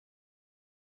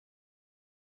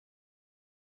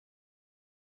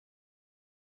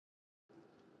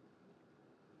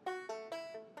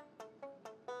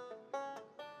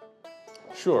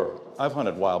Sure, I've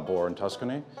hunted wild boar in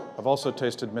Tuscany. I've also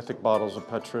tasted mythic bottles of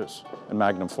Petrus in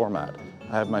Magnum format.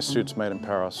 I have my suits made in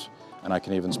Paris, and I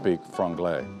can even speak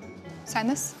franglais. Sign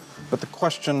this? But the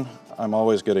question I'm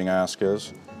always getting asked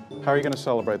is, how are you going to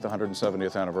celebrate the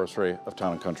 170th anniversary of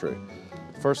Town & Country?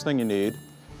 First thing you need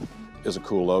is a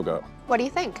cool logo. What do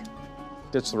you think?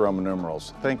 Ditch the Roman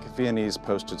numerals. Think Viennese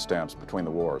postage stamps between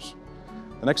the wars.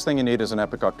 The next thing you need is an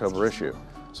epic October issue.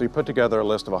 So you put together a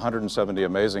list of 170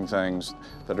 amazing things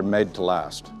that are made to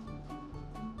last.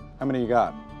 How many you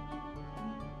got?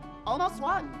 Almost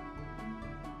one.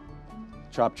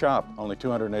 Chop, chop. Only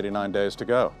 289 days to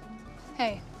go.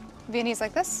 Hey, Viennese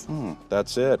like this?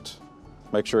 That's it.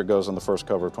 Make sure it goes on the first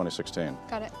cover of 2016.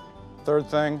 Got it. Third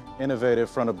thing, innovative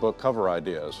front-of-book cover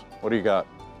ideas. What do you got?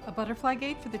 A butterfly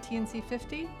gate for the TNC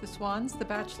 50, the Swans, the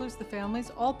Bachelors, the Families,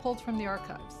 all pulled from the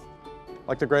archives.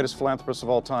 Like the greatest philanthropists of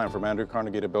all time, from Andrew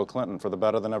Carnegie to Bill Clinton, for the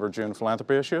Better Than Ever June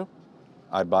philanthropy issue?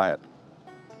 I'd buy it.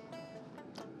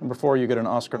 Number 4, you get an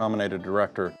Oscar-nominated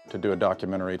director to do a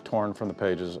documentary torn from the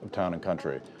pages of Town &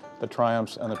 Country. The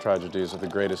triumphs and the tragedies of the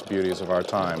greatest beauties of our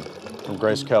time, from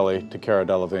Grace Kelly to Cara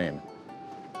Delevingne.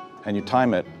 And you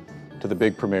time it to the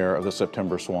big premiere of the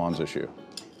September Swans issue.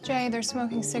 Jay, they're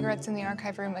smoking cigarettes in the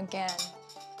archive room again.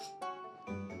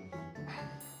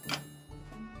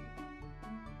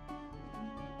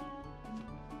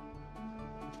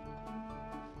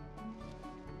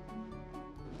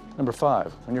 Number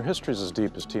 5, when your history is as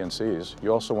deep as TNC's,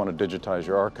 you also want to digitize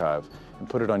your archive and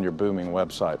put it on your booming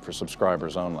website for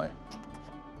subscribers only.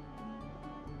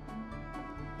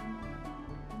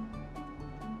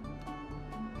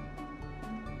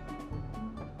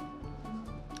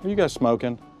 Are you guys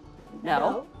smoking?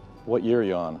 No. What year are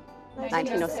you on?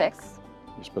 1906.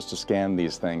 You're supposed to scan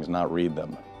these things, not read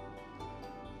them.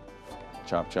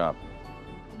 Chop, chop.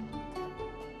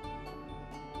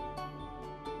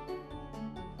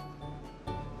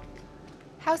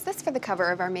 How's this for the cover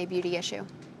of our May Beauty issue?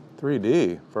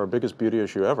 3D for our biggest beauty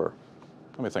issue ever.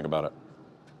 Let me think about it.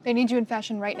 They need you in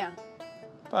fashion right now.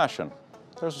 Fashion.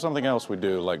 There's something else we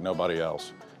do like nobody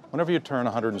else. Whenever you turn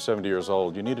 170 years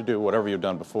old, you need to do whatever you've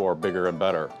done before, bigger and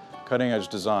better. Cutting edge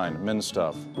design, men's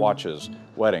stuff, watches,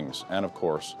 weddings, and of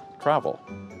course, travel.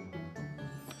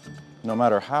 No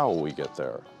matter how we get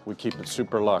there, we keep it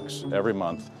super luxe every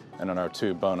month and in our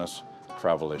 2 bonus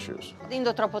travel issues.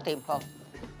 Perdendo troppo tempo.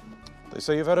 They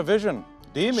say you've had a vision.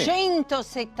 Dimmi.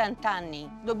 170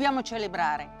 anni. Dobbiamo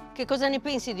celebrare. Che cosa ne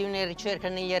pensi di una ricerca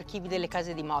negli archivi delle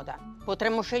case di moda?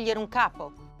 Potremmo scegliere un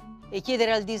capo e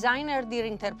chiedere al designer di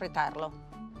reinterpretarlo.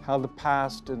 How the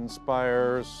past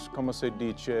inspires, come si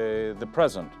dice, the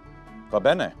present. Va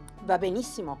bene? Va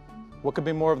benissimo. What could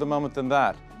be more of the moment than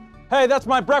that? Hey, that's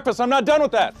my breakfast. I'm not done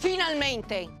with that.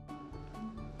 Finalmente!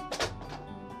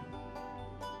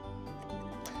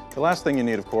 The last thing you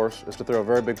need, of course, is to throw a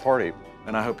very big party.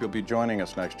 And I hope you'll be joining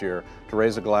us next year to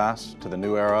raise a glass to the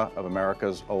new era of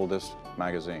America's oldest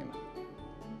magazine.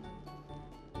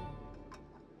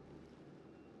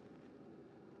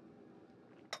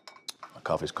 My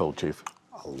coffee's cold, Chief.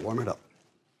 I'll warm it up.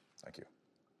 Thank you.